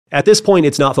At this point,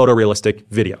 it's not photorealistic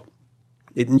video.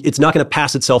 It's not going to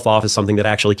pass itself off as something that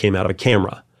actually came out of a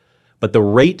camera. But the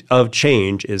rate of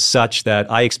change is such that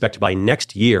I expect by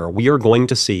next year, we are going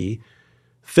to see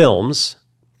films,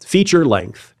 feature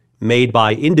length, made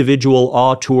by individual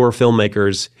auteur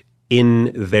filmmakers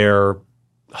in their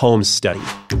home study.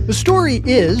 The story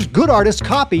is good artists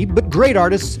copy, but great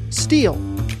artists steal.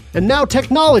 And now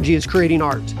technology is creating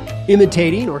art,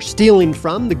 imitating or stealing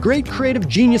from the great creative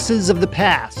geniuses of the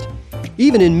past,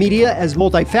 even in media as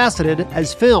multifaceted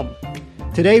as film.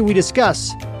 Today we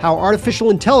discuss how artificial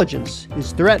intelligence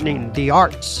is threatening the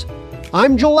arts.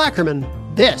 I'm Joel Ackerman.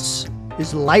 This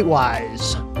is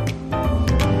Lightwise.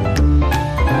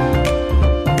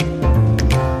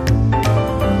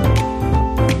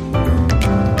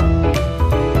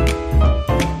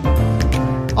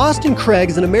 Austin Craig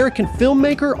is an American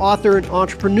filmmaker, author, and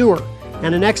entrepreneur,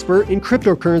 and an expert in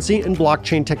cryptocurrency and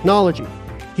blockchain technology.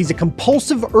 He's a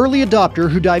compulsive early adopter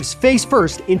who dives face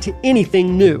first into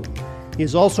anything new. He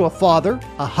is also a father,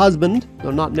 a husband,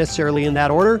 though not necessarily in that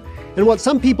order, and what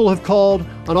some people have called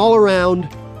an all-around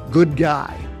good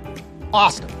guy.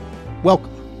 Austin,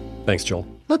 welcome. Thanks, Joel.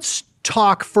 Let's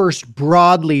talk first,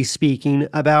 broadly speaking,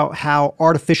 about how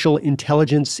artificial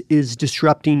intelligence is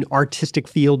disrupting artistic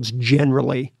fields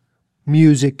generally.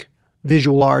 Music,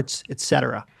 visual arts,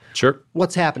 etc. Sure.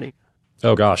 What's happening?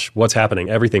 Oh gosh, what's happening?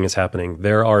 Everything is happening.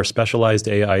 There are specialized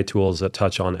AI tools that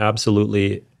touch on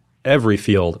absolutely every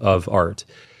field of art.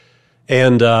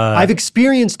 And I've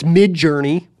experienced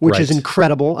Midjourney, which is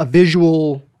incredible, a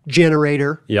visual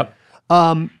generator. Yep.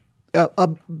 A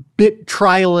bit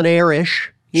trial and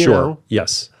error-ish, you know.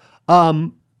 Yes.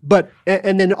 But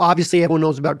then obviously everyone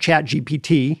knows about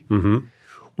ChatGPT. Mm-hmm.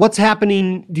 What's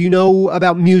happening? Do you know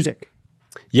about music?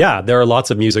 Yeah, there are lots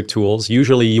of music tools.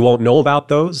 Usually you won't know about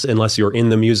those unless you're in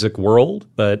the music world.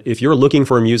 But if you're looking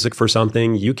for music for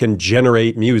something, you can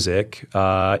generate music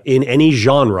in any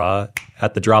genre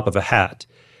at the drop of a hat.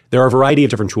 There are a variety of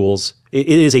different tools. It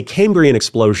is a Cambrian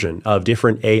explosion of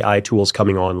different AI tools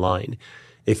coming online.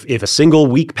 If a single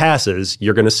week passes,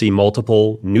 you're going to see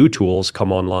multiple new tools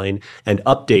come online and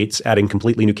updates adding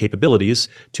completely new capabilities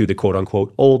to the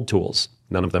quote-unquote old tools.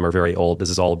 None of them are very old. This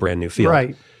is all a brand new field.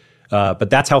 Right. But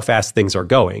that's how fast things are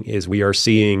going, is we are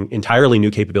seeing entirely new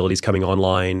capabilities coming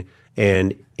online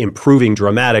and improving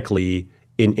dramatically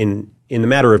in the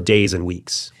matter of days and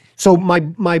weeks. So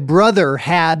my brother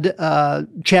had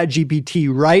ChatGPT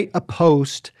write a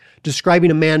post describing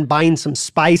a man buying some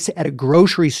spice at a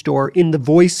grocery store in the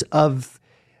voice of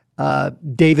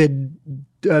David,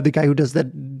 the guy who does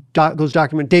those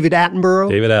documents, David Attenborough.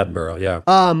 David Attenborough, yeah.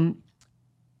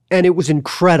 And it was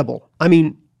incredible. I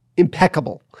mean,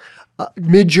 impeccable.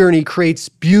 Midjourney creates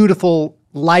beautiful,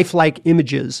 lifelike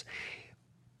images.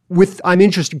 I'm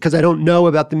interested because I don't know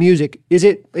about the music. Is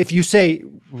it, if you say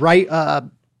write a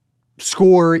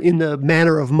score in the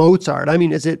manner of Mozart, I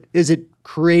mean, is it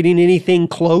creating anything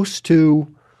close to?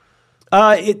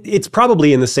 It's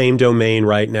probably in the same domain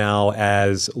right now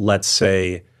as, let's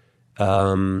say,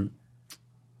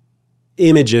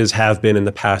 images have been in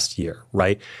the past year,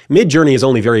 right? Midjourney has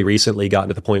only very recently gotten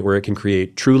to the point where it can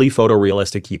create truly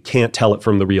photorealistic. You can't tell it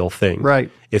from the real thing. Right.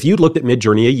 If you'd looked at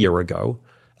Midjourney a year ago,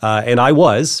 and I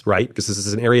was, right, because this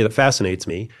is an area that fascinates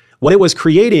me, what it was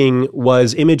creating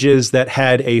was images that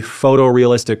had a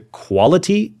photorealistic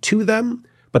quality to them,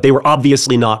 but they were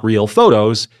obviously not real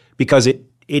photos because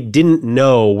it didn't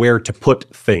know where to put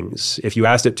things. If you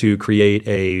asked it to create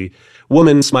a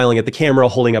woman smiling at the camera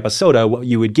holding up a soda, what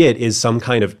you would get is some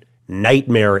kind of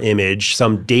nightmare image,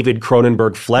 some David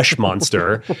Cronenberg flesh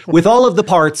monster with all of the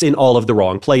parts in all of the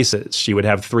wrong places. She would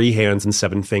have 3 hands and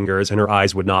 7 fingers, and her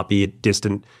eyes would not be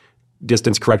distance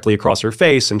correctly across her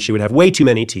face, and she would have way too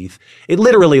many teeth. It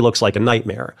literally looks like a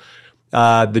nightmare.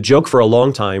 The joke for a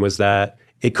long time was that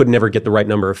it could never get the right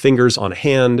number of fingers on a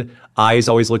hand. Eyes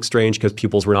always looked strange because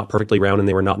pupils were not perfectly round and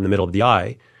they were not in the middle of the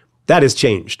eye. That has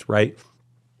changed, right?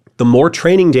 The more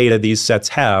training data these sets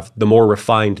have, the more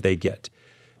refined they get.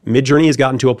 Midjourney has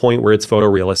gotten to a point where it's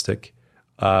photorealistic.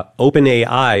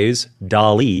 OpenAI's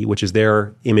DALL-E, which is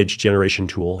their image generation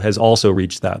tool, has also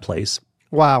reached that place.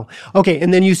 Wow. Okay,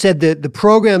 and then you said that the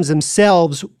programs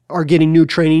themselves are getting new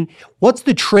training. What's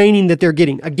the training that they're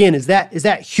getting? Again, is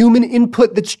that human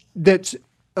input that's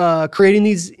creating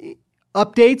these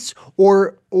updates,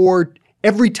 or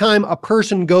every time a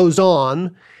person goes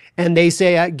on and they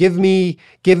say, give me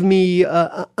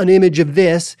an image of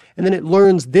this, and then it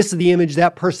learns this is the image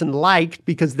that person liked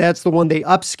because that's the one they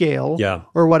upscale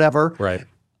or whatever. Right.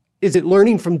 Is it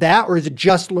learning from that, or is it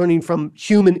just learning from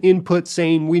human input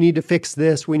saying, we need to fix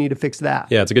this, we need to fix that?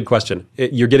 Yeah, it's a good question.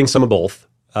 You're getting some of both.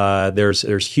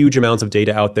 There's huge amounts of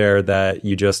data out there that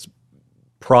you just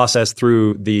process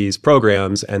through these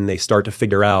programs, and they start to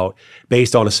figure out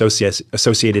based on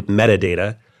associated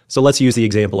metadata. So let's use the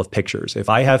example of pictures. If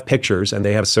I have pictures and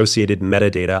they have associated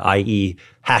metadata, i.e.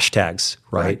 hashtags,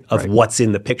 right, of what's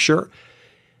in the picture.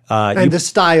 And the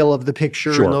style of the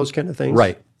picture and those kind of things.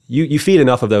 Right. You feed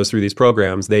enough of those through these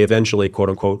programs, they eventually, quote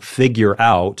unquote, figure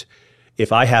out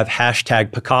if I have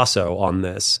hashtag Picasso on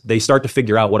this, they start to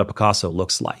figure out what a Picasso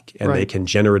looks like, and they can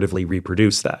generatively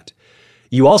reproduce that.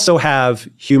 You also have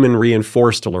human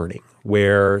reinforced learning,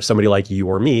 where somebody like you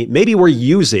or me, maybe we're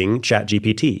using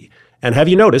ChatGPT. And have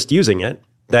you noticed using it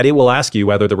that it will ask you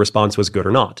whether the response was good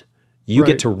or not? You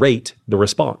get to rate the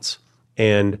response.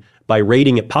 And by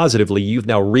rating it positively, you've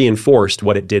now reinforced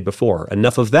what it did before.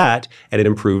 Enough of that, and it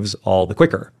improves all the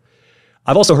quicker.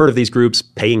 I've also heard of these groups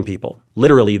paying people.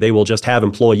 Literally, they will just have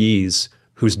employees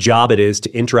whose job it is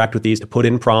to interact with these, to put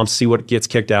in prompts, see what gets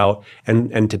kicked out,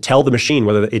 and to tell the machine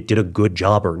whether it did a good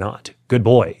job or not. Good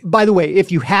boy. By the way,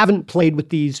 if you haven't played with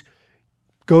these,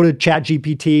 go to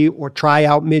ChatGPT or try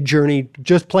out Midjourney.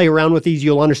 Just play around with these.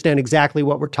 You'll understand exactly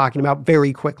what we're talking about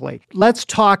very quickly. Let's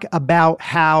talk about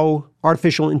how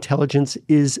artificial intelligence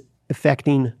is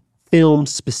affecting film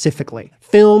specifically.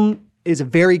 Film is a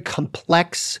very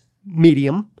complex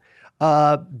medium.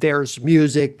 There's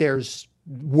music, there's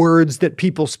words that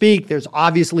people speak, there's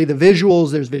obviously the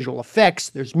visuals, there's visual effects,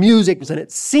 there's music, and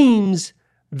it seems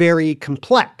very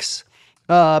complex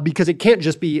because it can't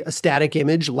just be a static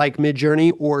image like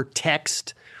Midjourney or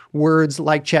text words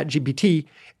like ChatGPT,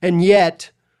 and yet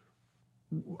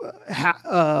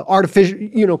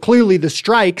artificial, clearly the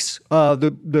strikes,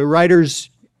 the Writers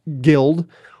Guild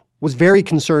was very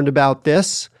concerned about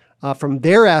this from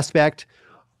their aspect.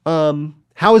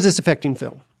 How is this affecting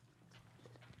film?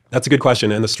 That's a good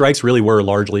question. And the strikes really were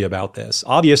largely about this.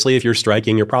 Obviously, if you're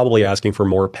striking, you're probably asking for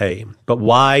more pay. But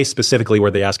why specifically were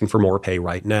they asking for more pay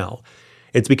right now?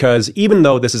 It's because even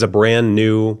though this is a brand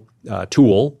new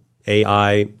tool,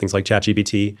 AI, things like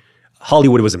ChatGPT,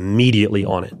 Hollywood was immediately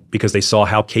on it because they saw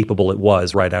how capable it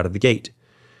was right out of the gate.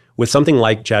 With something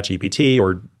like ChatGPT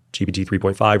or GPT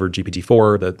 3.5 or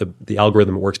GPT-4, the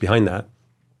algorithm that works behind that,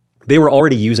 they were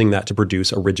already using that to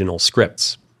produce original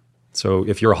scripts. So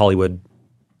if you're a Hollywood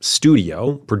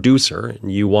studio producer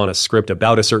and you want a script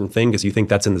about a certain thing because you think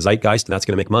that's in the zeitgeist and that's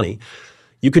going to make money,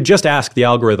 you could just ask the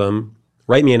algorithm,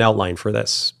 write me an outline for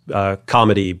this.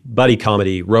 Comedy, buddy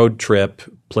comedy, road trip,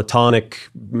 platonic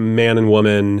man and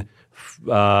woman,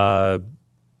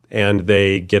 and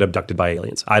they get abducted by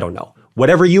aliens. I don't know.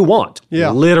 Whatever you want. Yeah.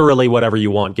 Literally whatever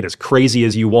you want. Get as crazy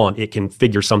as you want. It can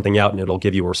figure something out and it'll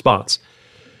give you a response.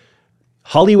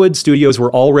 Hollywood studios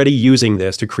were already using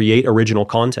this to create original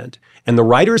content. And the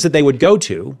writers that they would go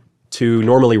to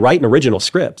normally write an original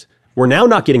script were now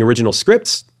not getting original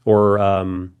scripts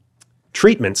or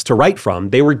treatments to write from.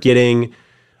 They were getting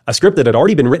a script that had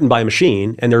already been written by a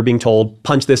machine, and they're being told,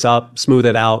 punch this up, smooth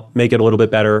it out, make it a little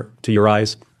bit better to your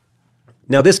eyes.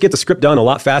 Now, this gets a script done a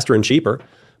lot faster and cheaper.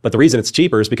 But the reason it's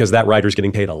cheaper is because that writer's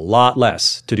getting paid a lot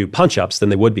less to do punch-ups than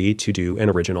they would be to do an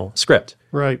original script.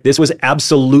 Right. This was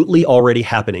absolutely already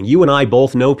happening. You and I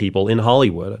both know people in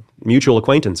Hollywood, mutual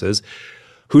acquaintances,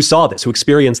 who saw this, who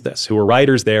experienced this, who were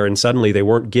writers there, and suddenly they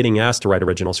weren't getting asked to write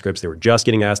original scripts. They were just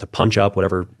getting asked to punch up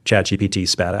whatever ChatGPT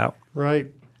spat out. Right.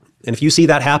 And if you see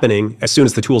that happening as soon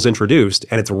as the tool's introduced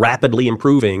and it's rapidly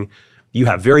improving, you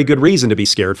have very good reason to be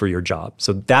scared for your job.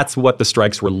 So that's what the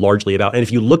strikes were largely about. And if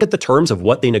you look at the terms of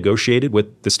what they negotiated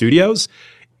with the studios,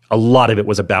 a lot of it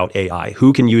was about AI.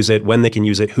 Who can use it, when they can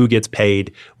use it, who gets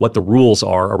paid, what the rules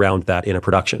are around that in a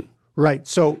production. Right.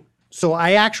 So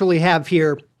I actually have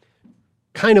here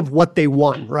kind of what they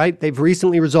won, right? They've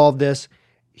recently resolved this.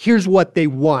 Here's what they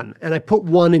won. And I put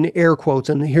one in air quotes,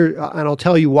 and I'll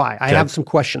tell you why. I have some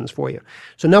questions for you.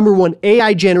 So number one,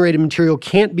 AI-generated material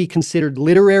can't be considered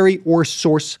literary or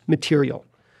source material,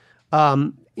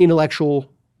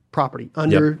 intellectual property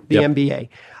under the MBA.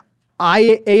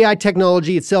 AI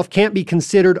technology itself can't be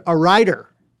considered a writer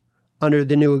under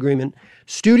the new agreement.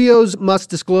 Studios must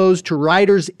disclose to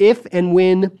writers if and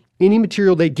when any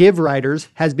material they give writers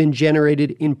has been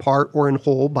generated in part or in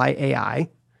whole by AI.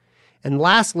 And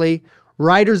lastly,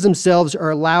 writers themselves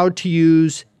are allowed to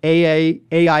use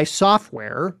AI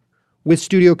software with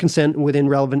studio consent and within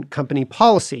relevant company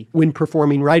policy when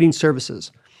performing writing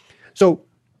services. So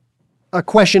a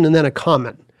question and then a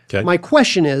comment. Okay. My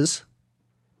question is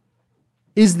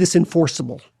this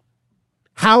enforceable?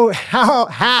 How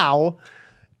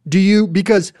do you,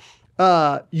 because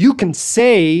you can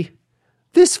say,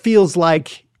 this feels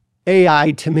like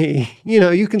AI to me.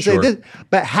 You can say this,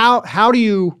 but how do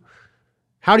you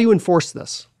enforce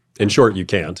this? In short, you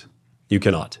can't. You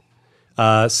cannot.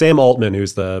 Sam Altman,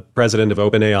 who's the president of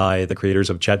OpenAI, the creators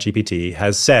of ChatGPT,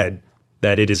 has said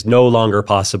that it is no longer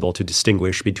possible to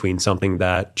distinguish between something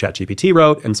that ChatGPT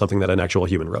wrote and something that an actual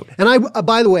human wrote. And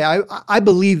by the way, I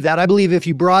believe that. I believe if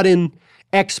you brought in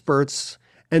experts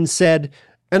and said,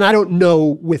 and I don't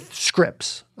know with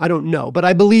scripts, I don't know, but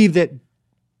I believe that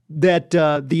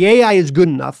the AI is good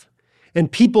enough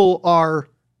and people are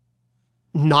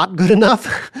not good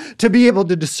enough to be able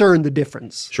to discern the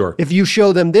difference. Sure. If you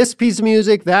show them this piece of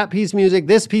music, that piece of music,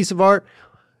 this piece of art,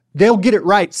 they'll get it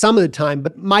right some of the time.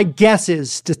 But my guess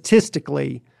is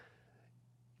statistically,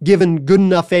 given good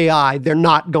enough AI, they're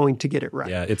not going to get it right.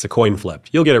 Yeah, it's a coin flip.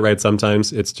 You'll get it right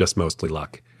sometimes. It's just mostly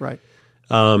luck. Right.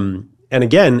 And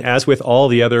again, as with all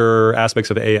the other aspects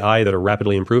of AI that are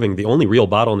rapidly improving, the only real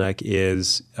bottleneck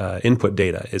is input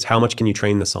data, is how much can you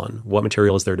train this on? What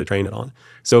material is there to train it on?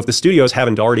 So if the studios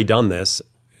haven't already done this,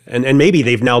 and maybe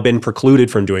they've now been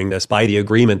precluded from doing this by the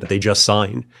agreement that they just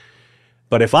signed,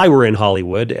 but if I were in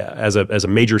Hollywood as a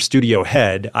major studio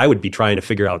head, I would be trying to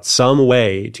figure out some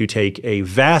way to take a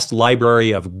vast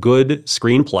library of good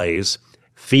screenplays,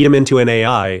 feed them into an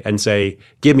AI, and say,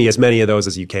 give me as many of those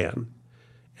as you can.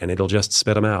 And it'll just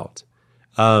spit them out.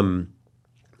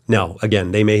 Now,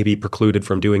 again, they may be precluded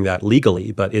from doing that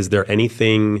legally, but is there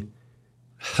anything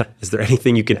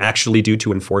you can actually do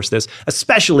to enforce this,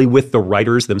 especially with the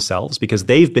writers themselves, because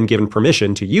they've been given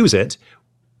permission to use it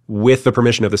with the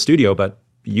permission of the studio, but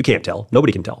you can't tell.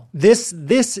 Nobody can tell. This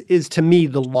is to me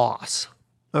the loss.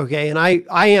 Okay, and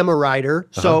I am a writer,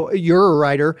 so you're a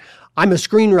writer. I'm a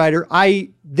screenwriter.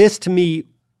 This to me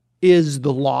is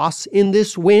the loss in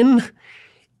this win.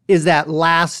 Is that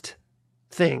last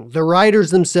thing. The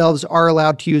writers themselves are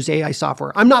allowed to use AI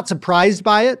software. I'm not surprised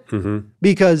by it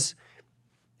because,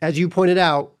 as you pointed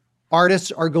out,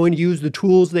 artists are going to use the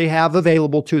tools they have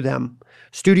available to them.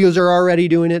 Studios are already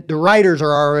doing it. The writers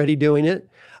are already doing it.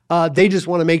 They just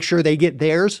want to make sure they get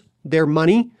their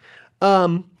money.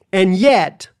 And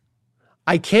yet,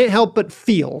 I can't help but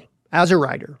feel, as a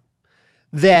writer,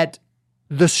 that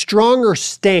the stronger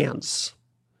stance,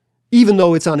 even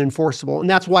though it's unenforceable, and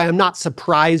that's why I'm not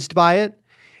surprised by it,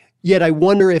 yet I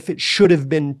wonder if it should have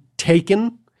been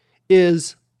taken,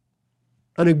 is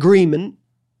an agreement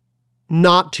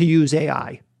not to use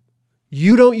AI.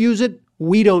 You don't use it,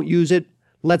 we don't use it,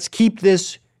 let's keep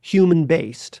this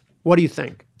human-based. What do you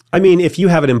think? I mean, if you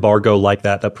have an embargo like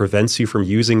that prevents you from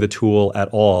using the tool at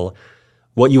all,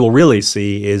 what you will really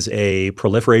see is a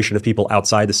proliferation of people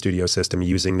outside the studio system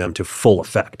using them to full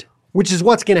effect. Which is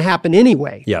what's going to happen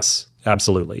anyway. Yes,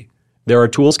 absolutely. There are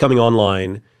tools coming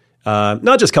online,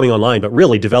 not just coming online, but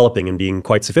really developing and being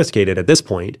quite sophisticated at this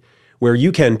point, where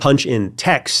you can punch in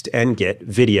text and get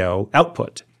video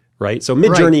output, right? So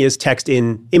Midjourney is text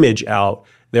in, image out.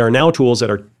 There are now tools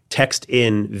that are text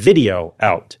in, video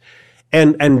out.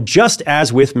 And just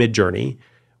as with Midjourney,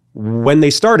 when they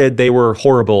started, they were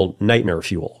horrible nightmare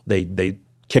fuel. They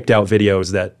kicked out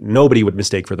videos that nobody would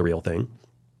mistake for the real thing.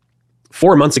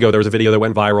 4 months ago, there was a video that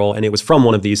went viral, and it was from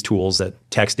one of these tools that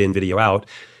text in, video out.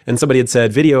 And somebody had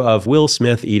said, video of Will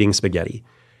Smith eating spaghetti.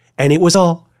 And it was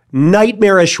a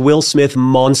nightmarish Will Smith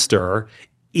monster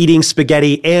eating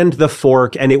spaghetti and the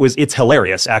fork. And it's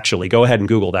hilarious, actually. Go ahead and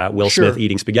Google that, Will Smith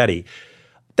eating spaghetti.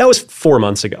 That was 4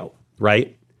 months ago,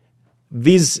 right?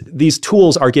 These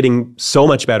tools are getting so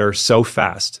much better so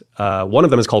fast. One of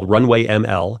them is called Runway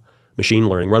ML, machine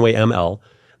learning, Runway ML.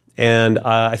 And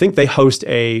I think they host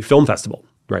a film festival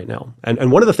right now.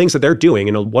 And one of the things that they're doing,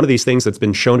 and one of these things that's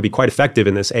been shown to be quite effective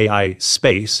in this AI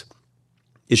space,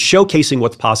 is showcasing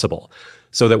what's possible.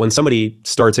 So that when somebody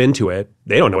starts into it,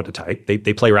 they don't know what to type.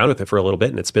 They play around with it for a little bit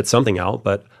and it spits something out.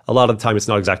 But a lot of the time, it's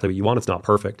not exactly what you want. It's not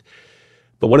perfect.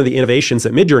 But one of the innovations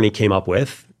that Midjourney came up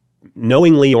with,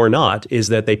 knowingly or not, is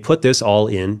that they put this all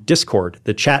in Discord,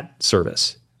 the chat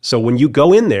service. So when you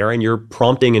go in there and you're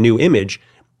prompting a new image,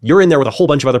 you're in there with a whole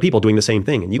bunch of other people doing the same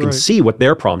thing. And you can see what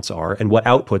their prompts are and what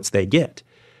outputs they get.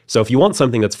 So if you want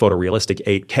something that's photorealistic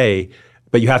 8K,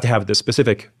 but you have to have the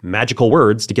specific magical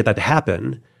words to get that to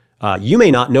happen, you may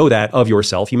not know that of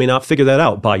yourself. You may not figure that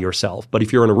out by yourself. But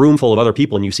if you're in a room full of other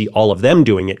people and you see all of them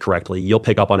doing it correctly, you'll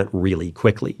pick up on it really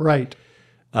quickly. Right.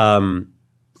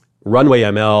 Runway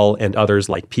ML and others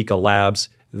like Pika Labs,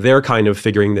 they're kind of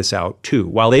figuring this out too.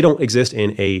 While they don't exist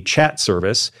in a chat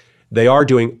service, they are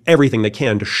doing everything they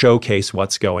can to showcase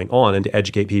what's going on and to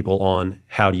educate people on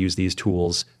how to use these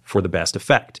tools for the best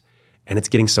effect. And it's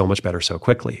getting so much better so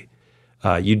quickly.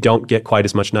 You don't get quite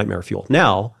as much nightmare fuel.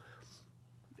 Now,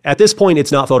 at this point,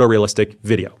 it's not photorealistic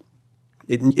video.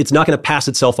 It's not going to pass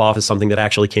itself off as something that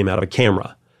actually came out of a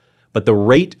camera. But the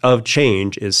rate of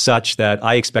change is such that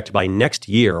I expect by next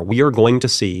year, we are going to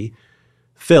see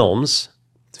films,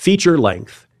 feature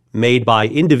length, made by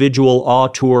individual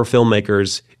auteur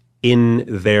filmmakers in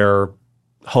their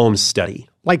home study.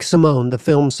 Like Simone, the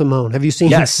film Simone. Have you seen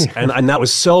Yes, and that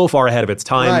was so far ahead of its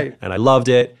time, Right. and I loved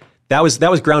it. That was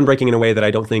groundbreaking in a way that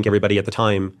I don't think everybody at the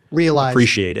time Realized.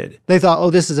 appreciated. They thought, oh,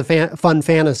 this is a fun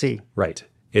fantasy. Right.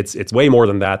 It's way more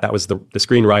than that. That was the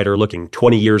screenwriter looking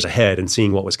 20 years ahead and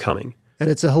seeing what was coming. And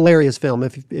it's a hilarious film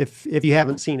if you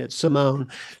haven't seen it, Simone.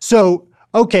 So,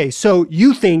 okay, so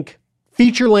you think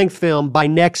feature-length film by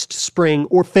next spring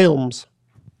or films?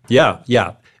 Yeah.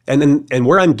 And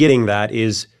where I'm getting that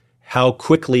is how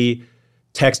quickly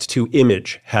text to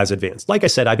image has advanced. Like I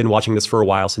said, I've been watching this for a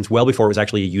while, since well before it was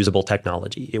actually a usable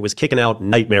technology. It was kicking out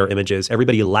nightmare images.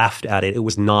 Everybody laughed at it. It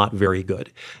was not very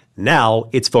good. Now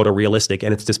it's photorealistic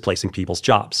and it's displacing people's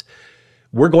jobs.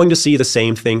 We're going to see the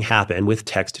same thing happen with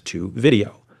text to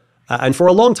video. And for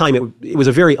a long time, it was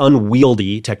a very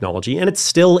unwieldy technology, and it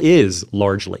still is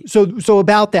largely. So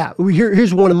about that,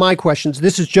 here's one of my questions.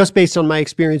 This is just based on my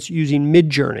experience using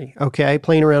Midjourney, okay,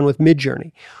 playing around with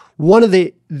Midjourney. One of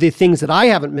the things that I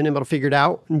haven't been able to figure it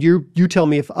out, and you tell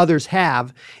me if others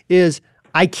have, is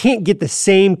I can't get the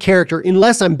same character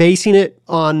unless I'm basing it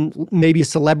on maybe a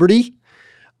celebrity,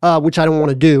 which I don't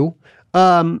want to do.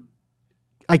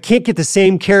 I can't get the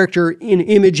same character in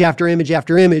image after image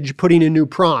after image, putting in new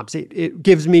prompts. It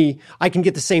gives me, I can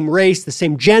get the same race, the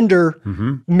same gender,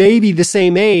 maybe the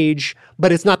same age,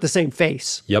 but it's not the same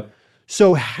face. Yep.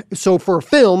 So for a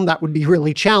film, that would be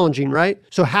really challenging, right?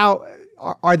 So how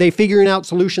are they figuring out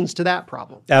solutions to that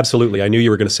problem? Absolutely. I knew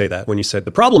you were going to say that when you said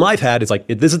the problem I've had is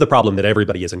this is the problem that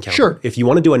everybody is encountering. Sure. If you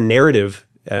want to do a narrative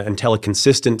and tell a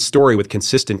consistent story with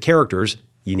consistent characters,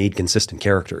 you need consistent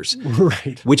characters.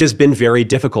 Right. Which has been very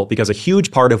difficult because a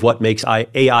huge part of what makes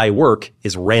AI work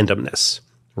is randomness,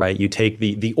 right? You take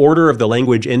the order of the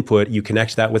language input, you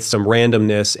connect that with some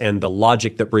randomness, and the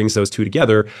logic that brings those two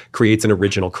together creates an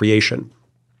original creation.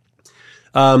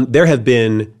 There have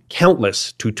been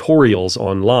countless tutorials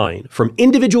online from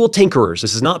individual tinkerers.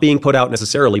 This is not being put out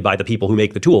necessarily by the people who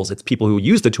make the tools. It's people who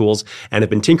use the tools and have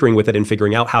been tinkering with it and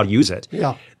figuring out how to use it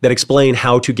that explain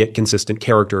how to get consistent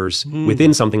characters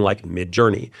within something like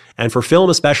Midjourney. And for film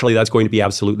especially, that's going to be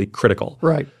absolutely critical.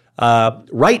 Right.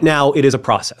 Right now, it is a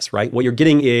process, right? What you're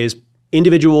getting is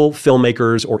individual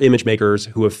filmmakers or image makers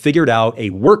who have figured out a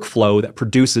workflow that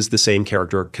produces the same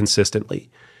character consistently.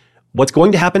 What's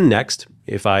going to happen next,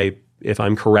 if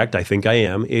I'm correct, I think I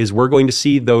am, is we're going to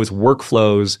see those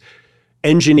workflows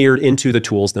engineered into the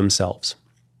tools themselves,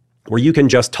 where you can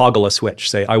just toggle a switch,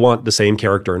 say, I want the same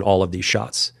character in all of these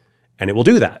shots. And it will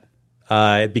do that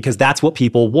because that's what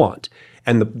people want.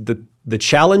 And the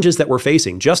challenges that we're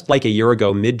facing, just like a year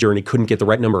ago, Midjourney couldn't get the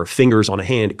right number of fingers on a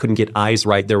hand. It couldn't get eyes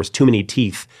right. There was too many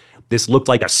teeth. This looked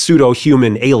like a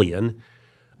pseudo-human alien.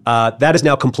 That is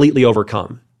now completely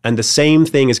overcome. And the same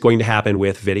thing is going to happen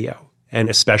with video.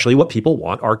 And especially what people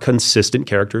want are consistent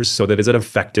characters so that it's an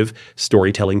effective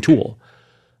storytelling tool.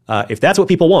 If that's what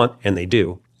people want, and they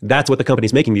do, that's what the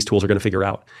companies making these tools are going to figure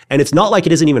out. And it's not like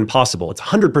it isn't even possible. It's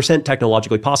 100%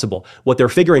 technologically possible. What they're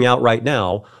figuring out right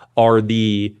now are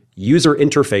the user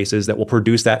interfaces that will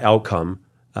produce that outcome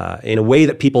in a way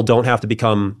that people don't have to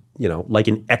become, like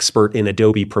an expert in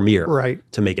Adobe Premiere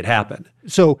to make it happen.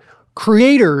 So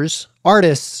creators,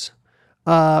 artists,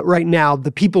 right now,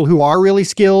 the people who are really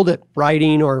skilled at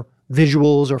writing or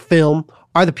visuals or film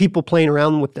are the people playing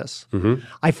around with this.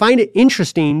 I find it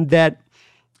interesting that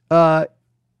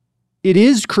it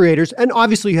is creators, and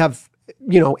obviously you have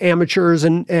amateurs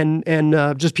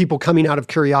and just people coming out of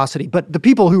curiosity, but the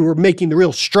people who are making the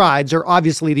real strides are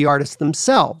obviously the artists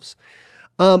themselves.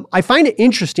 I find it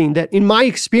interesting that in my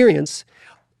experience,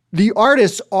 the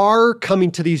artists are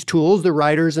coming to these tools, the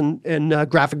writers and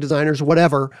graphic designers,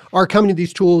 whatever, are coming to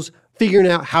these tools, figuring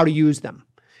out how to use them.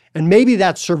 And maybe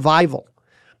that's survival.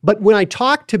 But when I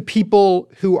talk to people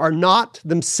who are not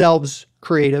themselves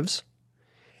creatives,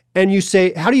 and you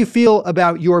say, how do you feel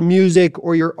about your music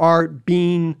or your art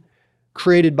being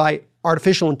created by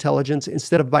artificial intelligence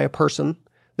instead of by a person?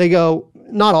 They go,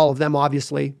 not all of them,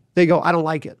 obviously. They go, I don't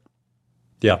like it.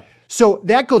 Yeah. So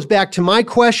that goes back to my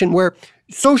question where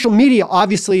social media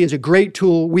obviously is a great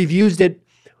tool. We've used it.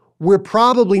 We're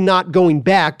probably not going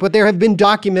back, but there have been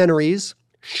documentaries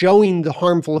showing the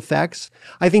harmful effects.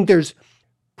 I think there's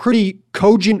pretty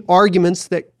cogent arguments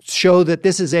that show that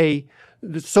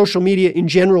the social media in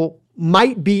general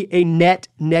might be a net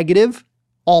negative,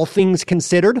 all things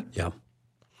considered. Yeah.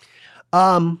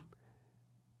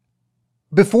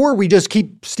 Before we just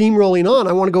keep steamrolling on,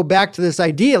 I want to go back to this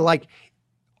idea, like,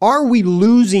 are we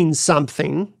losing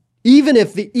something even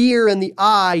if the ear and the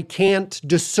eye can't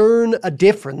discern a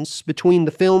difference between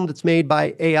the film that's made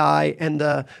by AI and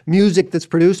the music that's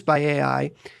produced by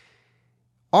AI,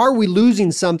 are we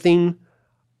losing something,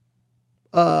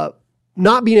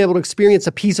 not being able to experience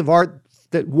a piece of art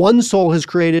that one soul has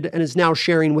created and is now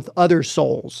sharing with other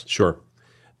souls? Sure.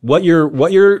 What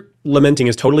you're lamenting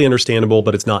is totally understandable,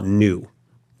 but it's not new.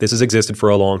 This has existed for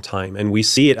a long time, and we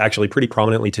see it actually pretty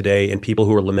prominently today in people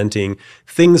who are lamenting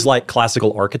things like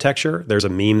classical architecture. There's a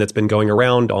meme that's been going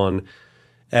around on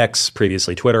X,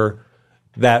 previously Twitter,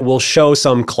 that will show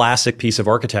some classic piece of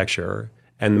architecture,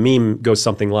 and the meme goes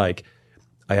something like,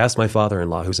 I asked my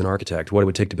father-in-law, who's an architect, what it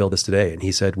would take to build this today, and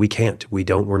he said, we can't. We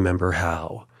don't remember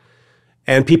how.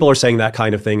 And people are saying that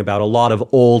kind of thing about a lot of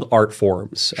old art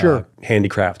forms, Sure.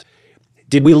 Handicraft.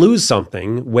 Did we lose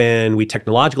something when we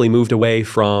technologically moved away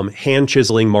from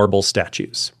hand-chiseling marble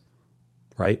statues,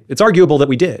 right? It's arguable that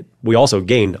we did. We also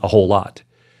gained a whole lot.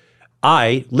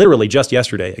 I literally just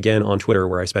yesterday, again on Twitter,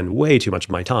 where I spend way too much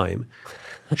of my time,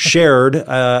 shared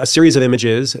a series of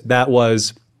images that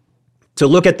was, to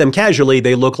look at them casually,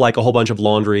 they look like a whole bunch of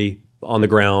laundry on the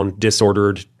ground,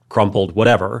 disordered, crumpled,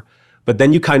 whatever. But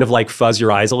then you kind of like fuzz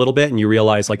your eyes a little bit and you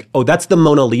realize like, oh, that's the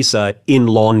Mona Lisa in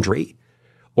laundry.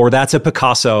 Or that's a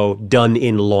Picasso done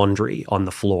in laundry on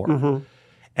the floor. Mm-hmm.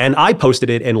 And I posted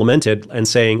it and lamented and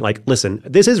saying like, listen,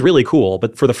 this is really cool,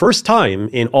 but for the first time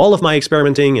in all of my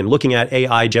experimenting and looking at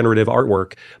AI generative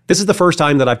artwork, this is the first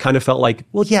time that I've kind of felt like,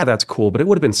 well, yeah, that's cool, but it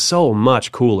would have been so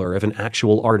much cooler if an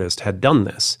actual artist had done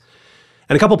this.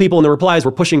 And a couple people in the replies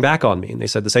were pushing back on me, and they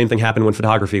said the same thing happened when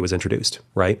photography was introduced,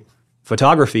 right?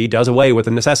 Photography does away with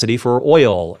the necessity for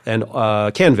oil and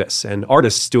canvas and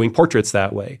artists doing portraits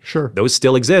that way. Sure. Those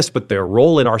still exist, but their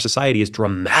role in our society is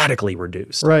dramatically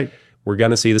reduced. Right. We're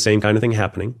going to see the same kind of thing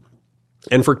happening.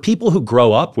 And for people who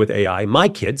grow up with AI, my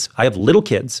kids, I have little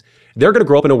kids, they're going to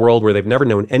grow up in a world where they've never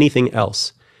known anything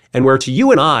else. And where to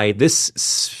you and I, this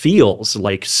feels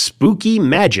like spooky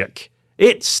magic.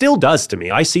 It still does to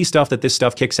me. I see stuff that this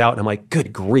stuff kicks out and I'm like,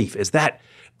 good grief, that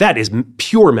is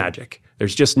pure magic.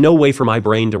 There's just no way for my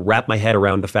brain to wrap my head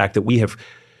around the fact that we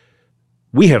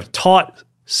have taught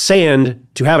sand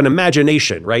to have an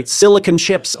imagination, right? Silicon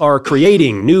chips are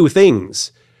creating new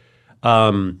things.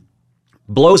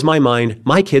 Blows my mind.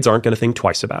 My kids aren't going to think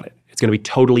twice about it. It's going to be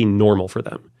totally normal for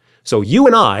them. So you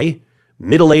and I,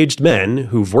 middle-aged men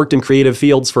who've worked in creative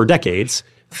fields for decades,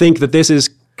 think that this is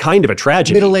kind of a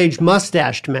tragedy. Middle-aged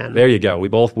mustached men. There you go. We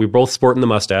both sporting the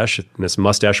mustache in this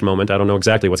mustache moment. I don't know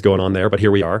exactly what's going on there, but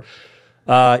here we are.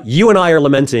 You and I are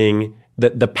lamenting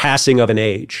the passing of an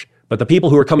age, but the people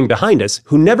who are coming behind us,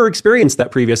 who never experienced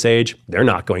that previous age, they're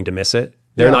not going to miss it.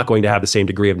 They're not going to have the same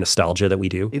degree of nostalgia that we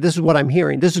do. This is what I'm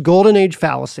hearing. This is golden age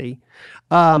fallacy.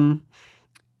 And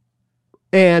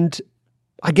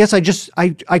I guess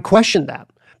I question that,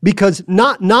 because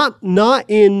not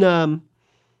in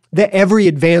that every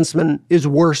advancement is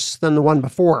worse than the one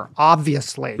before,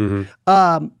 obviously.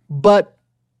 Mm-hmm. But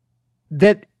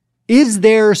that, is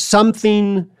there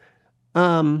something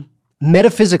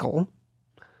metaphysical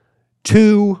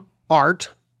to art?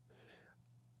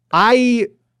 I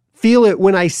feel it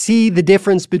when I see the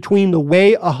difference between the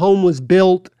way a home was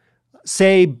built,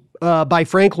 say, by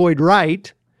Frank Lloyd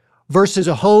Wright, versus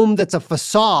a home that's a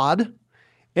facade,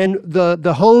 and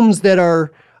the homes that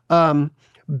are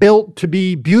built to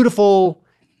be beautiful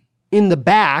in the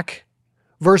back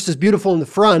versus beautiful in the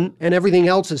front, and everything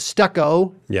else is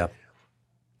stucco. Yeah.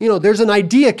 You know, there's an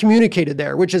idea communicated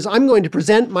there, which is I'm going to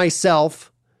present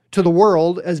myself to the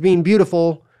world as being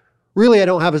beautiful. Really, I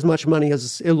don't have as much money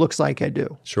as it looks like I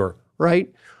do. Sure. Right?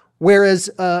 Whereas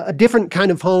a different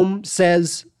kind of home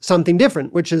says something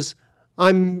different, which is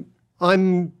I'm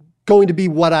going to be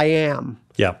what I am.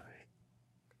 Yeah.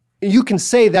 You can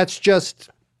say that's just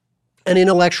an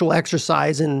intellectual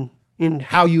exercise in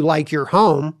how you like your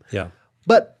home. Yeah.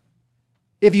 But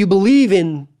if you believe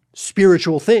in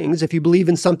spiritual things, if you believe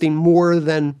in something more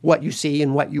than what you see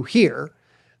and what you hear,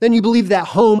 then you believe that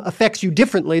home affects you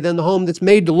differently than the home that's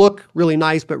made to look really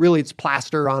nice, but really it's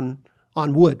plaster on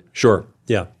wood. Sure.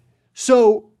 Yeah.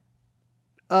 So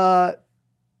I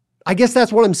guess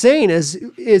that's what I'm saying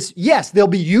is yes, they'll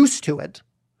be used to it.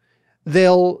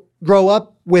 They'll grow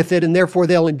up with it and therefore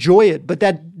they'll enjoy it. But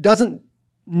that doesn't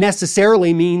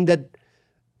necessarily mean that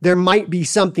there might be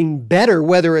something better,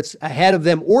 whether it's ahead of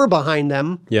them or behind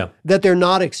them, that they're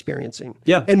not experiencing.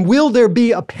 Yeah. And will there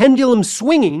be a pendulum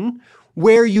swinging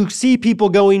where you see people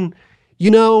going,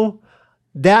 you know,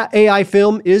 that AI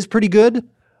film is pretty good,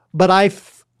 but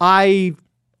I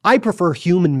prefer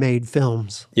human-made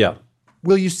films. Yeah.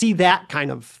 Will you see that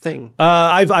kind of thing?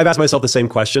 I've asked myself the same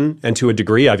question, and to a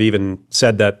degree, I've even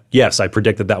said that, yes, I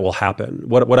predict that will happen.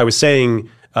 What I was saying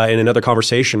in another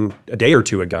conversation a day or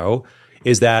two ago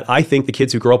is that I think the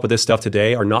kids who grow up with this stuff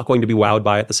today are not going to be wowed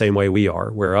by it the same way we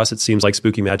are. Where us, it seems like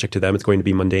spooky magic to them. It's going to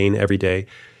be mundane every day.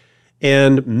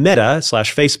 And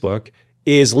Meta/Facebook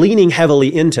is leaning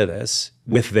heavily into this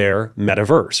with their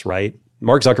metaverse, right?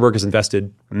 Mark Zuckerberg has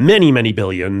invested many, many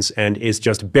billions and is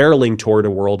just barreling toward a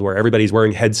world where everybody's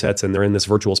wearing headsets and they're in this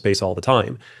virtual space all the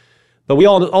time. But we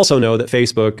all also know that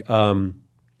Facebook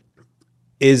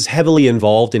is heavily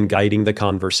involved in guiding the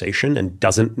conversation and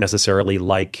doesn't necessarily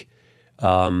like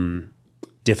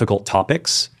difficult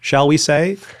topics, shall we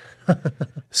say.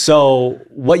 So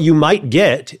what you might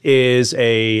get is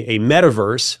a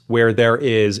metaverse where there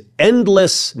is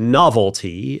endless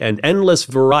novelty and endless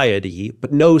variety,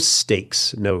 but no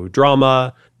stakes, no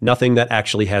drama, nothing that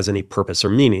actually has any purpose or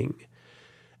meaning.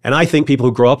 And I think people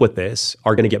who grow up with this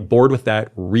are going to get bored with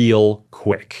that real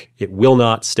quick. It will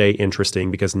not stay interesting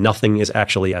because nothing is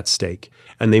actually at stake.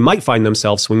 And they might find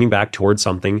themselves swinging back towards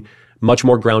something much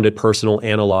more grounded, personal,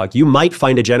 analog. You might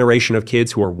find a generation of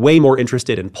kids who are way more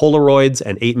interested in Polaroids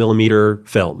and 8mm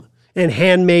film. And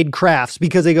handmade crafts,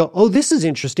 because they go, oh, this is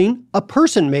interesting. A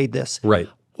person made this. Right.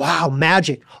 Wow,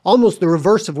 magic. Almost the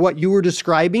reverse of what you were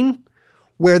describing,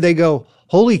 where they go,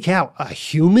 holy cow, a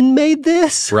human made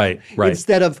this? Right.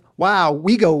 Instead of, wow,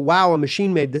 we go, wow, a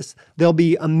machine made this. They'll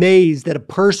be amazed that a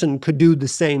person could do the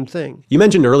same thing. You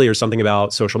mentioned earlier something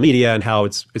about social media and how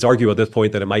it's arguable at this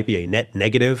point that it might be a net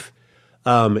negative.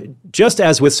 Just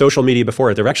as with social media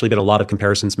before, there have actually been a lot of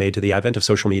comparisons made to the advent of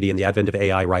social media and the advent of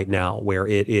AI right now, where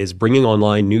it is bringing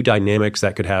online new dynamics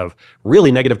that could have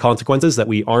really negative consequences that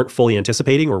we aren't fully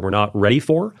anticipating or we're not ready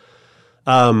for.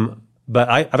 But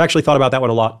I've actually thought about that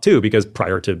one a lot too, because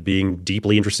prior to being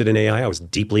deeply interested in AI, I was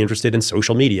deeply interested in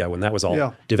social media when that was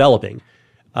all developing.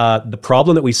 The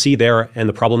problem that we see there and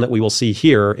the problem that we will see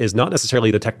here is not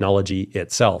necessarily the technology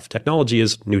itself. Technology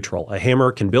is neutral. A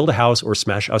hammer can build a house or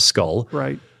smash a skull.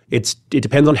 Right. It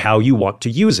depends on how you want to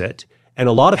use it. And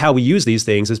a lot of how we use these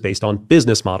things is based on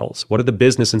business models. What are the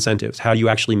business incentives? How do you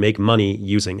actually make money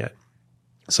using it?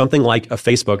 Something like a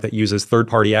Facebook that uses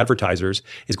third-party advertisers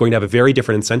is going to have a very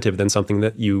different incentive than something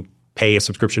that you pay a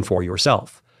subscription for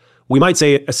yourself. We might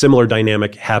say a similar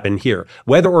dynamic happened here.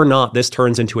 Whether or not this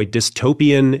turns into a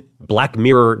dystopian Black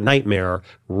Mirror nightmare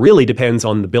really depends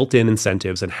on the built-in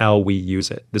incentives and how we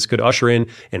use it. This could usher in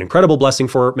an incredible blessing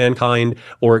for mankind,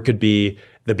 or it could be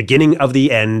the beginning of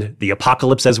the end, the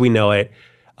apocalypse as we know it.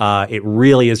 It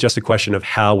really is just a question of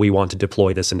how we want to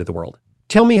deploy this into the world.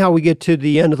 Tell me how we get to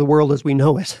the end of the world as we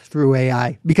know it through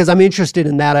AI, because I'm interested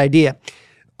in that idea.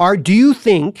 Do you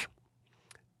think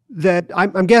that,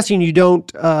 I'm guessing you don't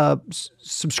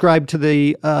subscribe to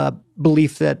the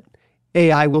belief that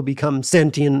AI will become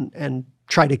sentient and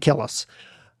try to kill us?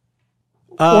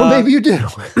 Or maybe you do.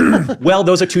 Well,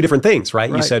 those are two different things, right?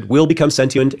 You said will become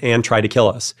sentient and try to kill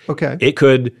us. Okay. It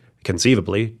could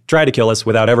conceivably try to kill us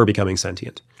without ever becoming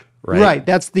sentient, right? Right.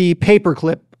 That's the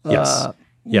paperclip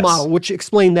Yes. model, which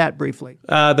explain that briefly.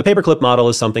 The paperclip model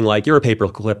is something like you're a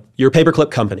paperclip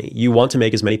company. You want to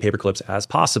make as many paperclips as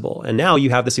possible. And now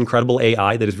you have this incredible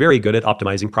AI that is very good at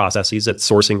optimizing processes, at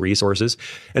sourcing resources.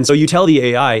 And so you tell the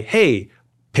AI, hey,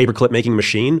 paperclip making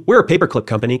machine, we're a paperclip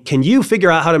company. Can you figure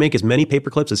out how to make as many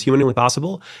paperclips as humanly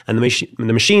possible? And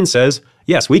the machine says,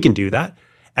 yes, we can do that.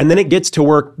 And then it gets to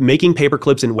work making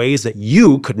paperclips in ways that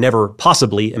you could never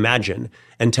possibly imagine,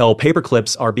 until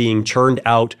paperclips are being churned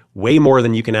out way more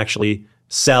than you can actually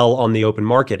sell on the open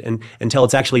market, and until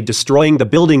it's actually destroying the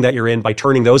building that you're in by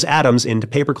turning those atoms into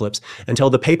paperclips, until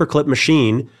the paperclip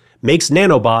machine makes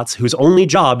nanobots whose only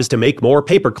job is to make more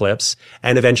paperclips,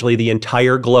 and eventually the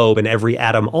entire globe and every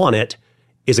atom on it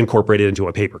is incorporated into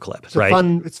a paperclip, right?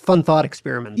 It's a fun thought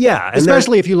experiment. Yeah.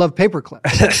 Especially if you love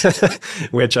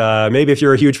paperclips. Which maybe if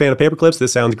you're a huge fan of paperclips,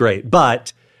 this sounds great.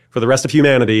 But for the rest of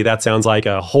humanity, that sounds like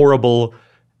a horrible,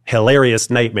 hilarious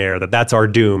nightmare that's our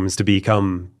dooms to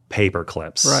become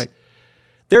paperclips. Right.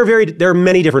 There are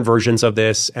many different versions of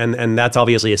this, and that's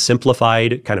obviously a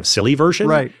simplified, kind of silly version.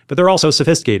 Right. But there are also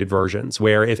sophisticated versions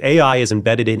where if AI is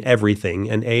embedded in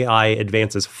everything and AI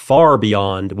advances far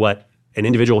beyond what an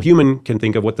individual human can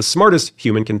think of, what the smartest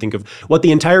human can think of, what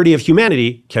the entirety of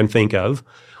humanity can think of,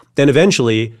 then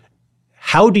eventually,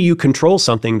 how do you control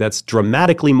something that's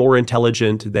dramatically more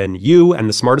intelligent than you and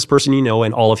the smartest person you know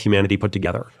and all of humanity put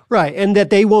together? Right, and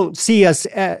that they won't see us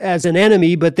as an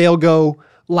enemy, but they'll go,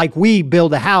 like we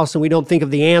build a house and we don't think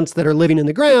of the ants that are living in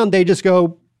the ground, they just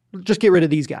go, just get rid of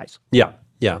these guys. Yeah.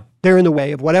 They're in the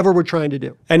way of whatever we're trying to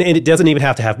do. And it doesn't even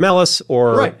have to have malice,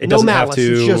 or it doesn't have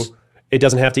to... It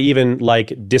doesn't have to even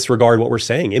like disregard what we're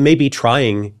saying. It may be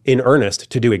trying in earnest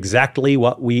to do exactly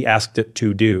what we asked it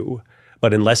to do.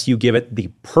 But unless you give it the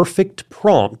perfect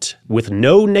prompt with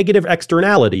no negative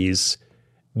externalities,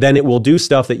 then it will do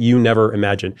stuff that you never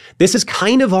imagined. This is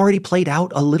kind of already played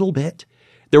out a little bit.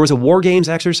 There was a war games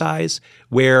exercise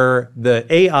where the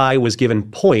AI was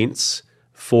given points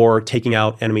for taking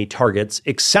out enemy targets,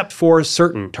 except for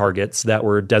certain targets that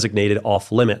were designated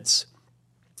off limits.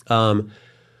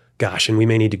 Gosh, and we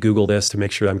may need to Google this to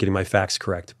make sure I'm getting my facts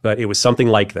correct, but it was something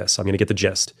like this. I'm going to get the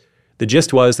gist. The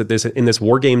gist was that in this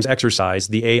war games exercise,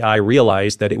 the AI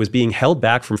realized that it was being held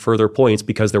back from further points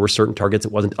because there were certain targets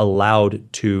it wasn't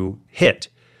allowed to hit.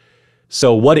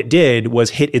 So what it did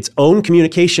was hit its own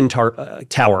communication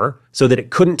tower so that it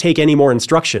couldn't take any more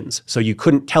instructions. So you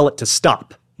couldn't tell it to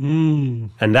stop. And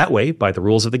that way, by the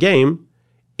rules of the game,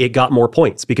 it got more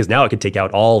points because now it could take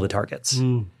out all the targets.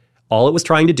 All it was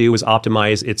trying to do was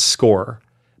optimize its score,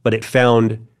 but it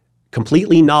found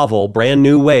completely novel, brand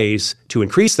new ways to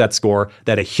increase that score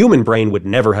that a human brain would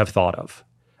never have thought of.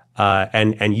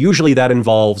 And usually that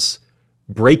involves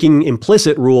breaking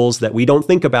implicit rules that we don't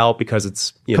think about because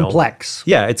it's, complex.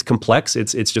 Yeah, it's complex.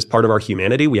 It's just part of our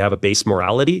humanity. We have a base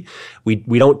morality. We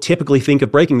don't typically think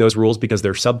of breaking those rules because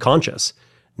they're subconscious.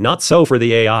 Not so for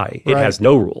the AI. It has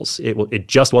no rules. It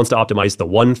just wants to optimize the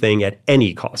one thing at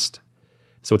any cost.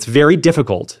 So it's very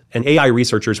difficult, and AI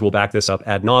researchers will back this up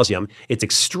ad nauseum. It's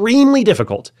extremely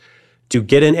difficult to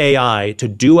get an AI to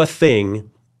do a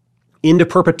thing into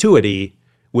perpetuity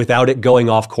without it going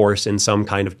off course in some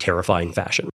kind of terrifying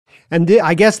fashion. And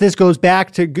I guess this goes back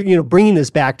to, bringing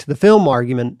this back to the film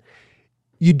argument.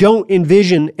 You don't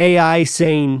envision AI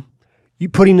saying, you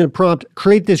putting in a prompt,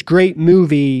 create this great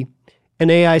movie,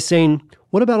 and AI saying,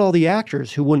 what about all the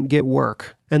actors who wouldn't get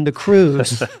work and the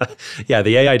crews? Yeah,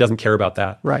 the AI doesn't care about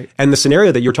that. Right. And the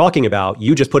scenario that you're talking about,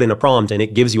 you just put in a prompt and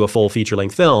it gives you a full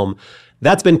feature-length film.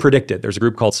 That's been predicted. There's a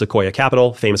group called Sequoia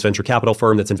Capital, famous venture capital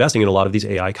firm that's investing in a lot of these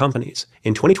AI companies.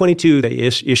 In 2022, they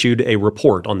issued a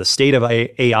report on the state of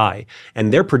AI,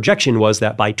 and their projection was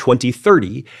that by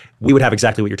 2030, we would have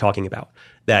exactly what you're talking about.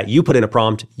 That you put in a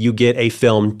prompt, you get a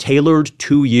film tailored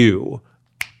to you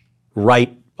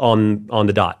right on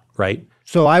the dot, right?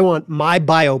 So I want my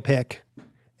biopic,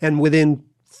 and within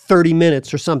 30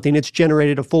 minutes or something, it's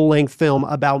generated a full-length film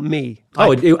about me.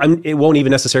 It won't even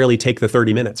necessarily take the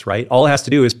 30 minutes, right? All it has to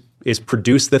do is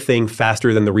produce the thing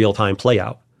faster than the real-time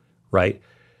playout, right?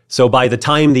 So by the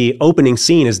time the opening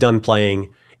scene is done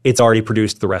playing, it's already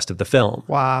produced the rest of the film.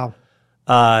 Wow.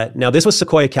 Now, this was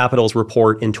Sequoia Capital's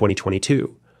report in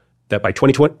 2022, that by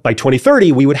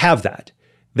 2030, we would have that.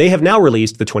 They have now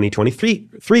released the 2023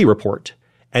 report.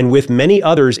 And with many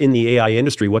others in the AI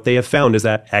industry, what they have found is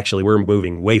that actually we're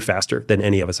moving way faster than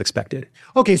any of us expected.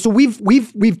 Okay, so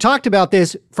we've talked about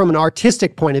this from an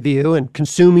artistic point of view and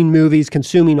consuming movies,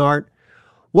 consuming art.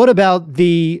 What about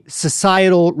the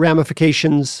societal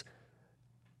ramifications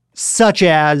such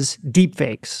as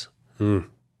deepfakes?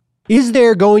 Is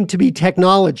there going to be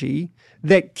technology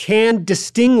that can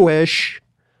distinguish,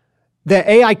 that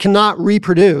AI cannot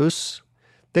reproduce,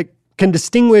 that can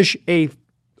distinguish a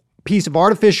piece of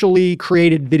artificially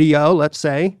created video, let's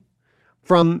say,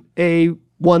 from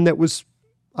one that was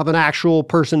of an actual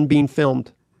person being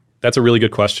filmed? That's a really good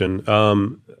question.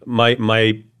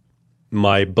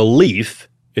 My belief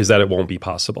is that it won't be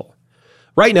possible.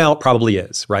 Right now, it probably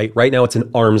is, right? Right now, it's an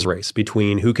arms race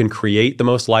between who can create the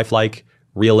most lifelike,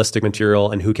 realistic material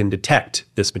and who can detect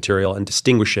this material and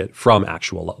distinguish it from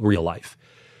actual real life.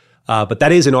 But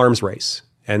that is an arms race,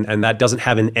 and that doesn't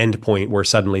have an end point where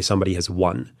suddenly somebody has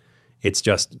won. It's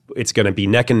going to be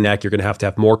neck and neck. You're going to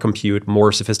have more compute,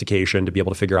 more sophistication to be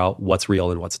able to figure out what's real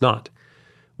and what's not.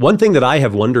 One thing that I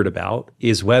have wondered about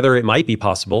is whether it might be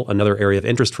possible, another area of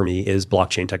interest for me is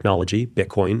blockchain technology,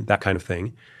 Bitcoin, that kind of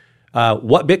thing.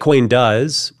 What Bitcoin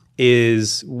does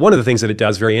is, one of the things that it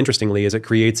does very interestingly is it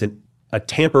creates a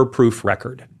tamper-proof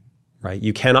record, right?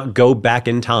 You cannot go back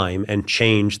in time and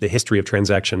change the history of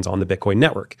transactions on the Bitcoin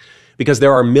network because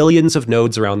there are millions of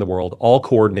nodes around the world all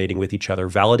coordinating with each other,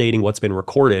 validating what's been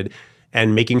recorded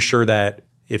and making sure that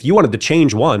if you wanted to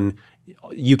change one,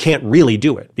 you can't really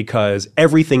do it because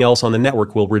everything else on the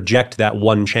network will reject that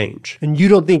one change. And you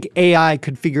don't think AI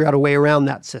could figure out a way around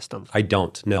that system? I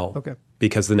don't, no. Okay.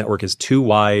 Because the network is too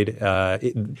wide.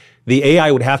 The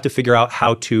AI would have to figure out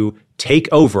how to take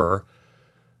over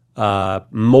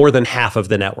more than half of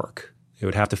the network. It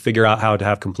would have to figure out how to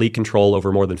have complete control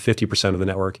over more than 50% of the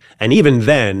network. And even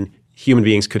then, human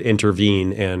beings could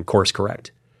intervene and course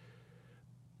correct.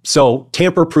 So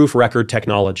tamper-proof record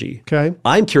technology. Okay.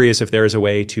 I'm curious if there is a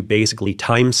way to basically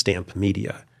timestamp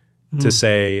media to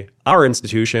say, our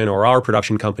institution or our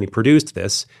production company produced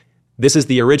this. This is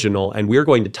the original, and we're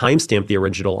going to timestamp the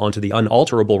original onto the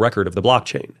unalterable record of the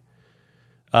blockchain.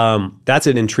 That's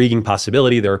an intriguing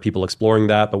possibility. There are people exploring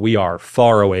that, but we are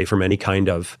far away from any kind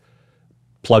of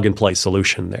plug-and-play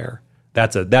solution there.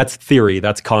 That's theory,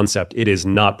 that's concept. It is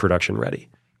not production ready.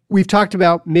 We've talked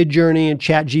about Midjourney and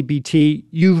ChatGPT.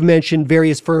 You've mentioned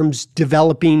various firms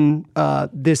developing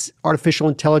this artificial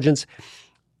intelligence.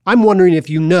 I'm wondering if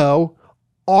you know,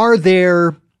 are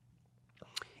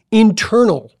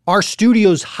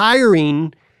studios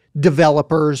hiring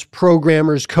developers,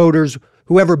 programmers, coders,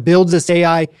 whoever builds this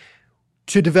AI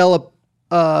to develop,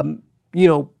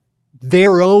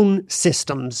 their own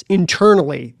systems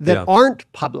internally that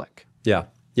aren't public? Yeah,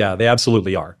 they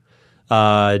absolutely are.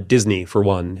 Disney, for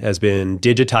one, has been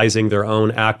digitizing their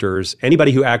own actors.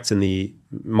 Anybody who acts in the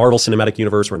Marvel Cinematic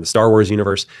Universe or in the Star Wars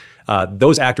universe,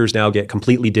 those actors now get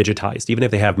completely digitized, even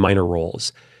if they have minor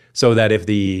roles. So that if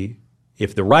the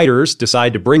writers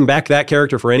decide to bring back that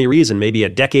character for any reason, maybe a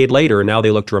decade later, and now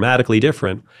they look dramatically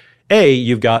different, A,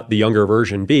 you've got the younger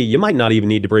version. B, you might not even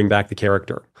need to bring back the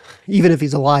character. Even if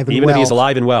he's alive and well. Even if he's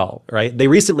alive and well, right? They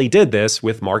recently did this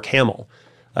with Mark Hamill.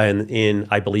 In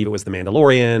I believe it was The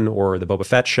Mandalorian or the Boba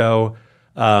Fett show.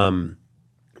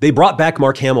 They brought back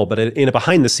Mark Hamill, but in a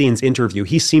behind-the-scenes interview,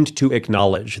 he seemed to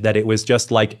acknowledge that it was just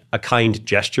like a kind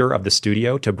gesture of the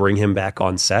studio to bring him back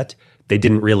on set. They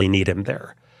didn't really need him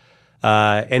there.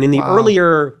 And in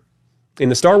the in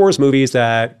the Star Wars movies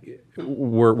that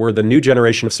were the new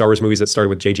generation of Star Wars movies that started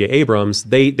with J.J. Abrams,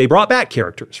 they brought back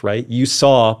characters, right? You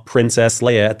saw Princess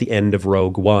Leia at the end of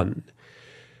Rogue One.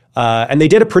 And they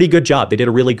did a pretty good job. They did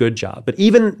a really good job. But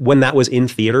even when that was in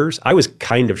theaters, I was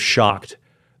kind of shocked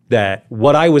that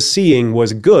what I was seeing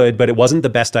was good, but it wasn't the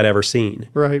best I'd ever seen.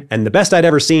 Right. And the best I'd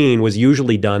ever seen was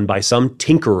usually done by some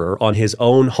tinkerer on his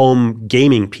own home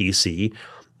gaming PC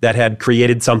that had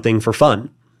created something for fun.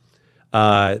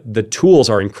 The tools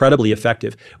are incredibly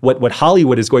effective. What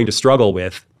Hollywood is going to struggle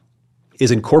with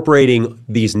is incorporating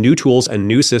these new tools and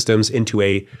new systems into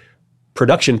a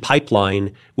production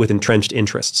pipeline with entrenched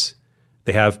interests.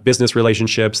 They have business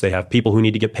relationships. They have people who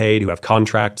need to get paid, who have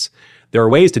contracts. There are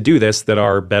ways to do this that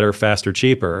are better, faster,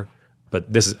 cheaper.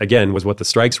 But this, again, was what the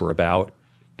strikes were about.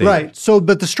 Right. So,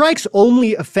 but the strikes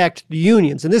only affect the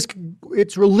unions. And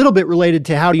it's a little bit related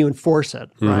to how do you enforce it,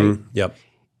 right? Mm-hmm. Yep.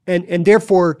 And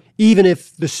therefore, even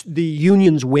if the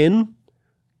unions win,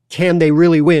 can they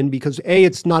really win? Because A,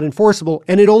 it's not enforceable,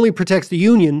 and it only protects the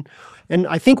union. And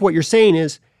I think what you're saying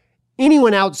is,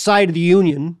 anyone outside of the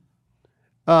union,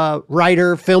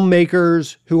 writer,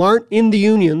 filmmakers who aren't in the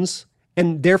unions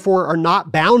and therefore are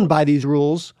not bound by these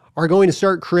rules are going to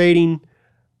start creating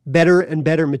better and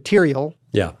better material.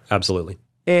 Yeah, absolutely.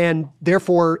 And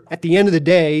therefore, at the end of the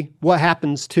day, what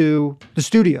happens to the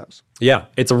studios? Yeah,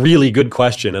 it's a really good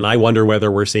question. And I wonder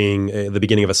whether we're seeing the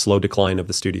beginning of a slow decline of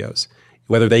the studios,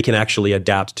 whether they can actually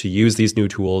adapt to use these new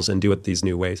tools and do it these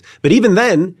new ways. But even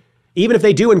then, even if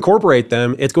they do incorporate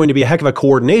them, it's going to be a heck of a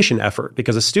coordination effort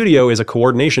because a studio is a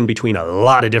coordination between a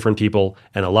lot of different people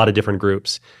and a lot of different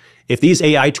groups. If these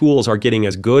AI tools are getting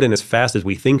as good and as fast as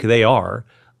we think they are,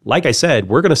 like I said,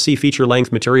 we're going to see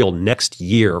feature-length material next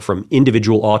year from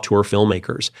individual auteur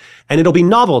filmmakers. And it'll be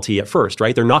novelty at first,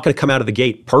 right? They're not going to come out of the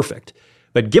gate perfect.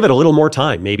 But give it a little more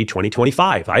time, maybe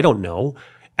 2025. I don't know.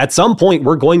 At some point,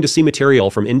 we're going to see material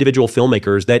from individual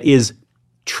filmmakers that is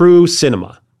true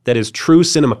cinema. That is true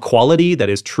cinema quality, that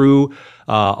is true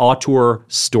auteur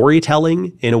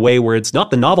storytelling in a way where it's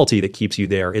not the novelty that keeps you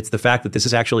there. It's the fact that this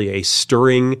is actually a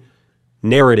stirring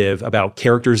narrative about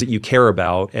characters that you care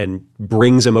about and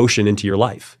brings emotion into your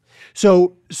life.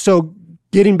 So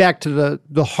getting back to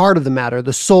the heart of the matter,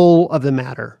 the soul of the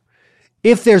matter,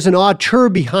 if there's an auteur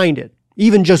behind it,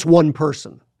 even just one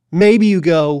person, maybe you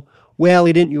go, well,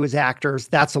 he didn't use actors.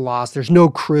 That's a loss. There's no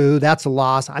crew. That's a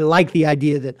loss. I like the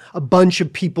idea that a bunch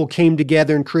of people came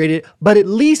together and created it, but at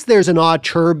least there's an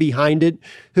auteur behind it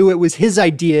who it was his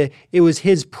idea. It was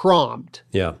his prompt.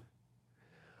 Yeah.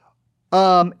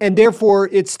 And therefore,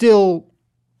 it's still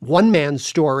one man's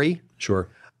story. Sure.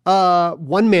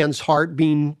 One man's heart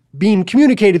being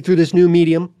communicated through this new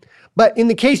medium. But in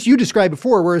the case you described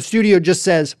before, where a studio just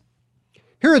says,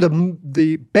 here are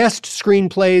the best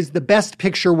screenplays, the best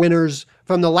picture winners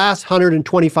from the last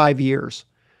 125 years.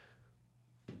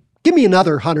 Give me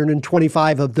another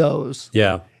 125 of those.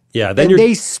 Yeah. Then and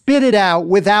they spit it out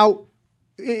without,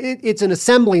 it's an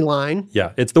assembly line.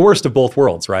 Yeah, it's the worst of both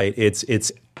worlds, right?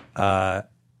 It's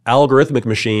algorithmic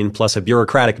machine plus a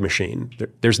bureaucratic machine.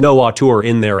 There's no auteur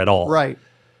in there at all. Right.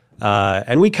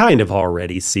 And we kind of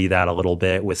already see that a little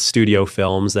bit with studio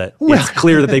films, that it's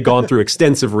clear that they've gone through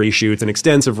extensive reshoots and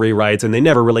extensive rewrites, and they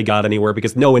never really got anywhere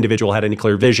because no individual had any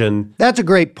clear vision. That's a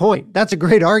great point. That's a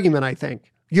great argument, I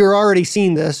think. You're already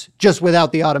seeing this just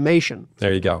without the automation.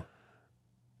 There you go.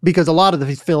 Because a lot of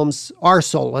these films are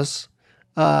soulless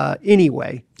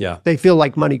anyway. Yeah. They feel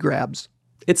like money grabs.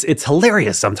 It's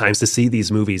hilarious sometimes to see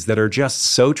these movies that are just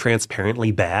so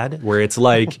transparently bad, where it's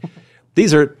like,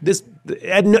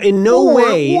 in no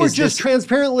way or is just this,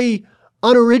 transparently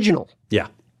unoriginal. Yeah.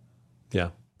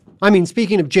 Yeah. I mean,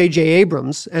 speaking of J.J.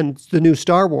 Abrams and the new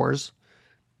Star Wars,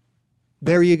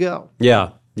 there you go.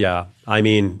 Yeah. Yeah. I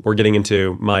mean, we're getting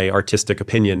into my artistic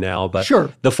opinion now, but Sure.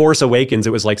 The Force Awakens, it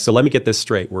was like, so let me get this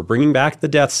straight. We're bringing back the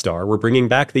Death Star. We're bringing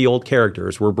back the old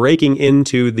characters. We're breaking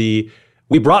into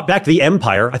we brought back the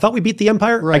Empire. I thought we beat the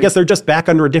Empire. Right. I guess they're just back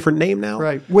under a different name now.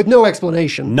 Right. With no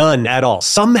explanation. None at all.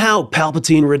 Somehow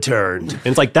Palpatine returned. And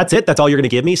it's like, that's it? That's all you're going to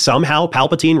give me? Somehow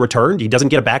Palpatine returned? He doesn't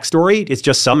get a backstory? It's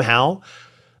just somehow?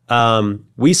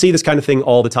 We see this kind of thing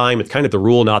all the time. It's kind of the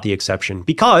rule, not the exception.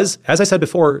 Because, as I said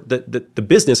before, the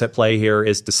business at play here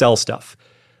is to sell stuff.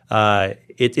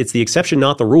 It's the exception,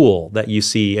 not the rule, that you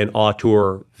see an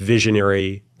auteur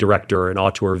visionary director, an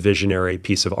auteur visionary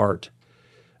piece of art.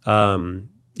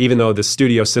 Even though the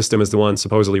studio system is the one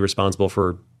supposedly responsible,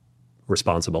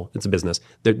 it's a business.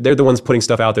 They're the ones putting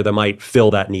stuff out there that might fill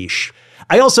that niche.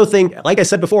 I also think, like I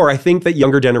said before, I think that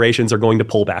younger generations are going to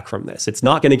pull back from this. It's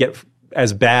not going to get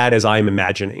as bad as I'm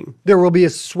imagining. There will be a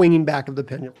swinging back of the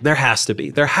pendulum. There has to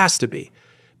be.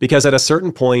 Because at a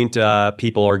certain point,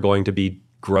 people are going to be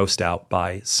grossed out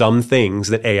by some things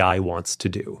that AI wants to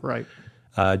do. Right.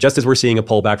 Just as we're seeing a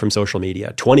pullback from social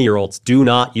media. 20-year-olds do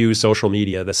not use social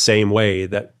media the same way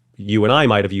that you and I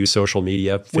might have used social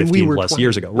media 15 plus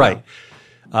years ago. Right.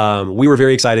 We were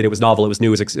very excited. It was novel. It was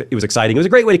new. It was exciting. It was a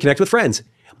great way to connect with friends.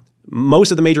 Most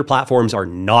of the major platforms are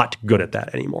not good at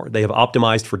that anymore. They have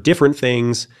optimized for different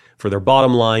things, for their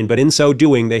bottom line, but in so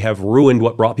doing, they have ruined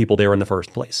what brought people there in the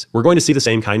first place. We're going to see the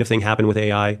same kind of thing happen with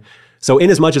AI. So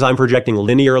in as much as I'm projecting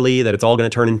linearly that it's all going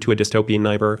to turn into a dystopian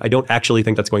nightmare, I don't actually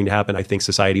think that's going to happen. I think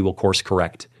society will course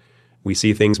correct. We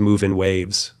see things move in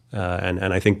waves,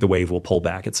 and I think the wave will pull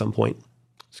back at some point.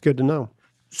 It's good to know.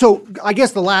 So I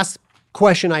guess the last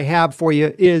question I have for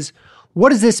you is, what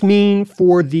does this mean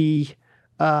for the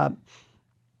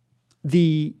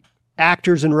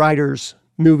actors and writers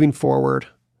moving forward,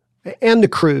 and the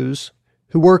crews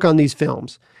who work on these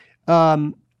films?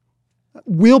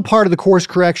 Will part of the course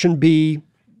correction be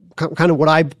kind of what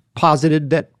I posited,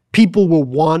 that people will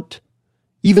want,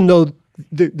 even though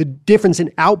the difference in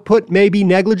output may be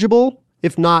negligible,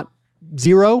 if not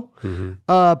zero,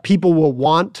 people will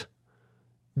want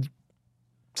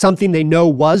something they know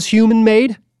was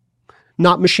human-made,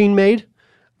 not machine-made?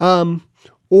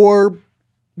 Or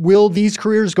will these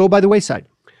careers go by the wayside?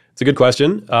 It's a good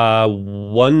question.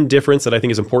 One difference that I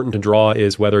think is important to draw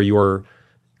is whether you're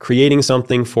creating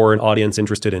something for an audience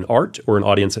interested in art or an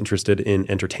audience interested in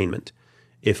entertainment.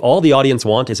 If all the audience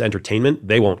want is entertainment,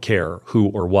 they won't care who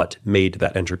or what made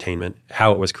that entertainment,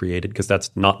 how it was created, because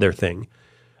that's not their thing.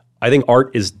 I think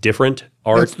art is different.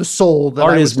 That's the soul.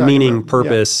 Art is meaning,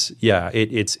 purpose. Yeah,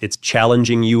 it's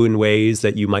challenging you in ways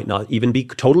that you might not even be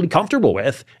totally comfortable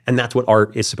with, and that's what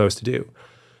art is supposed to do.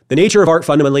 The nature of art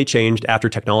fundamentally changed after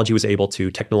technology was able to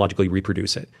technologically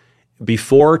reproduce it.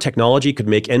 Before technology could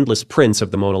make endless prints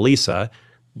of the Mona Lisa,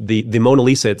 the Mona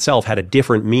Lisa itself had a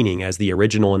different meaning as the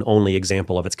original and only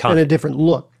example of its kind. And a different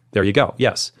look. There you go,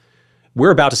 yes.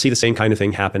 We're about to see the same kind of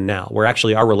thing happen now, where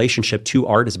actually our relationship to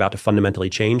art is about to fundamentally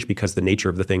change because the nature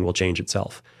of the thing will change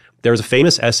itself. There's a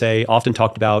famous essay often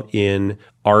talked about in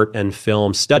art and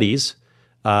film studies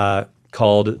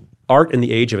called Art in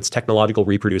the Age of Its Technological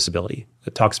Reproducibility.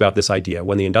 It talks about this idea.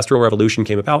 When the Industrial Revolution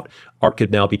came about, art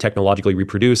could now be technologically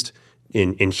reproduced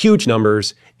in huge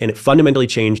numbers, and it fundamentally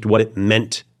changed what it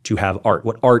meant to have art,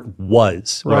 what art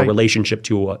was, what our relationship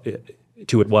to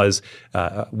it was,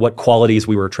 what qualities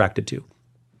we were attracted to.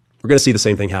 We're going to see the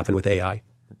same thing happen with AI.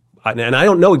 And I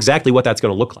don't know exactly what that's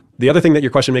going to look like. The other thing that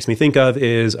your question makes me think of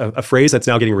is a phrase that's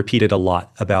now getting repeated a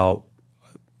lot about,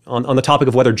 on the topic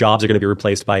of whether jobs are going to be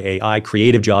replaced by AI,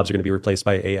 creative jobs are going to be replaced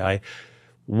by AI.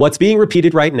 What's being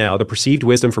repeated right now, the perceived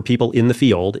wisdom for people in the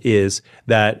field, is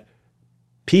that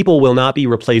people will not be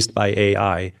replaced by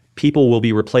AI. People will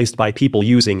be replaced by people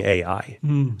using AI.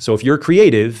 So if you're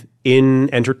creative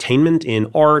in entertainment, in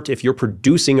art, if you're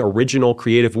producing original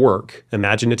creative work,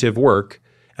 imaginative work,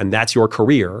 and that's your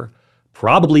career,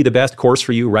 probably the best course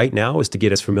for you right now is to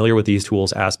get as familiar with these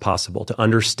tools as possible, to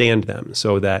understand them,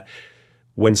 so that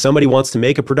when somebody wants to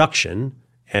make a production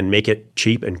and make it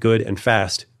cheap and good and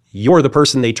fast, you're the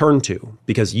person they turn to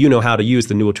because you know how to use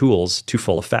the new tools to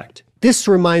full effect. This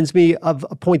reminds me of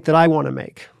a point that I want to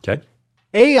make. Okay.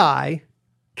 AI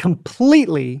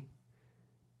completely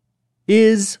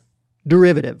is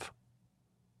derivative.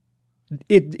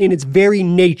 In its very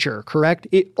nature, correct?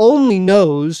 It only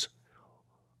knows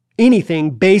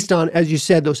anything based on, as you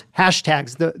said, those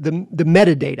hashtags, the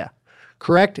metadata,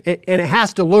 correct? And it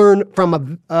has to learn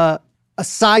from a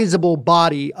sizable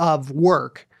body of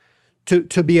work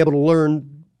to be able to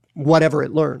learn whatever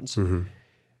it learns. Mm-hmm.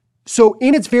 So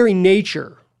in its very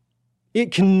nature,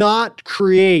 it cannot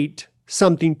create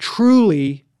something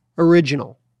truly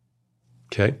original.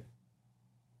 Okay.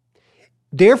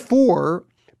 Therefore,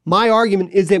 my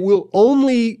argument is that we'll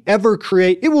only ever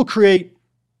it will create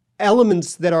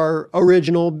elements that are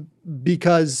original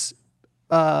because,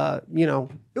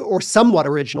 or somewhat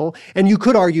original. And you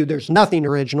could argue there's nothing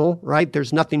original, right?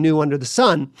 There's nothing new under the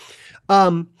sun.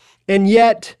 And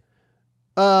yet,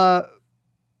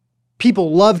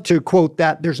 people love to quote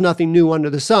that there's nothing new under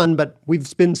the sun, but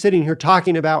we've been sitting here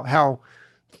talking about how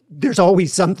there's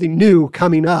always something new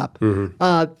coming up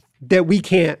that we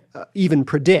can't even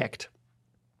predict.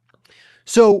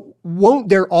 So won't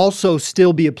there also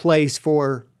still be a place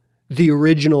for the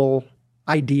original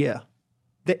idea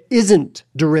that isn't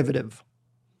derivative?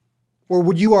 Or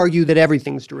would you argue that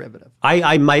everything's derivative?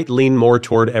 I might lean more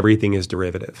toward everything is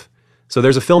derivative. So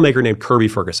there's a filmmaker named Kirby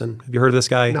Ferguson. Have you heard of this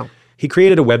guy? No. He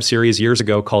created a web series years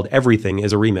ago called Everything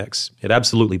is a Remix. It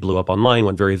absolutely blew up online,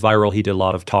 went very viral. He did a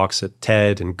lot of talks at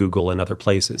TED and Google and other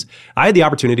places. I had the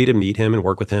opportunity to meet him and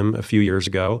work with him a few years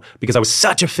ago because I was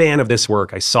such a fan of this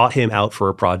work. I sought him out for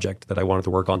a project that I wanted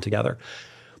to work on together.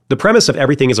 The premise of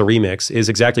Everything is a Remix is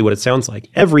exactly what it sounds like.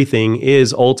 Everything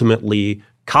is ultimately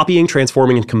copying,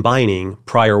 transforming, and combining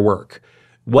prior work.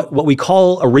 What we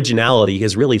call originality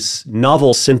is really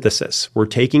novel synthesis. We're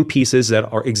taking pieces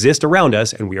that exist around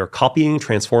us and we are copying,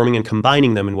 transforming, and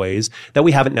combining them in ways that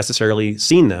we haven't necessarily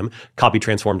seen them copied,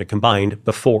 transformed, and combined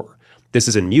before. This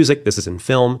is in music, this is in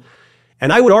film.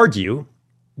 And I would argue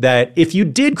that if you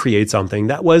did create something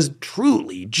that was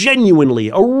truly,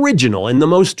 genuinely original in the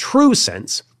most true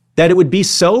sense, that it would be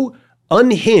so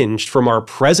unhinged from our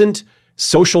present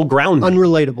social grounding.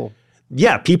 Unrelatable.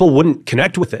 Yeah, people wouldn't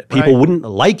connect with it. People wouldn't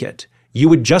like it. You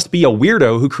would just be a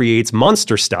weirdo who creates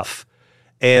monster stuff.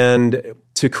 And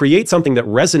to create something that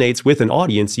resonates with an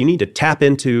audience, you need to tap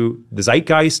into the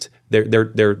zeitgeist,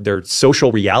 their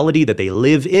social reality that they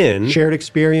live in. Shared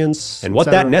experience. And what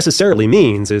that necessarily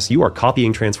means is you are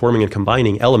copying, transforming, and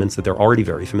combining elements that they're already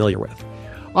very familiar with.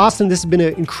 Austin, this has been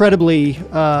an incredibly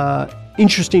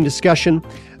interesting discussion.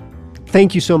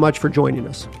 Thank you so much for joining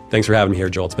us. Thanks for having me here,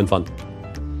 Joel. It's been fun.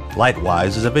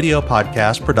 Lightwise is a video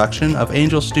podcast production of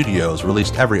Angel Studios,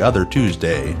 released every other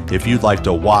Tuesday. If you'd like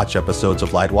to watch episodes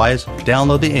of Lightwise,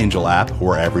 download the Angel app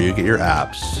wherever you get your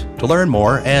apps. To learn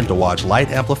more and to watch light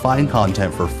amplifying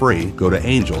content for free, go to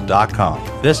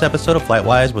angel.com. This episode of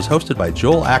Lightwise was hosted by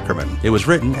Joel Ackerman. It was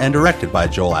written and directed by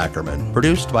Joel Ackerman,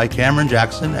 produced by Cameron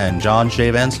Jackson and John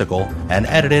Shea Van Sickle, and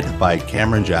edited by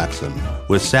Cameron Jackson,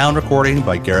 with sound recording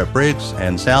by Garrett Briggs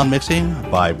and sound mixing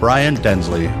by Brian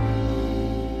Densley.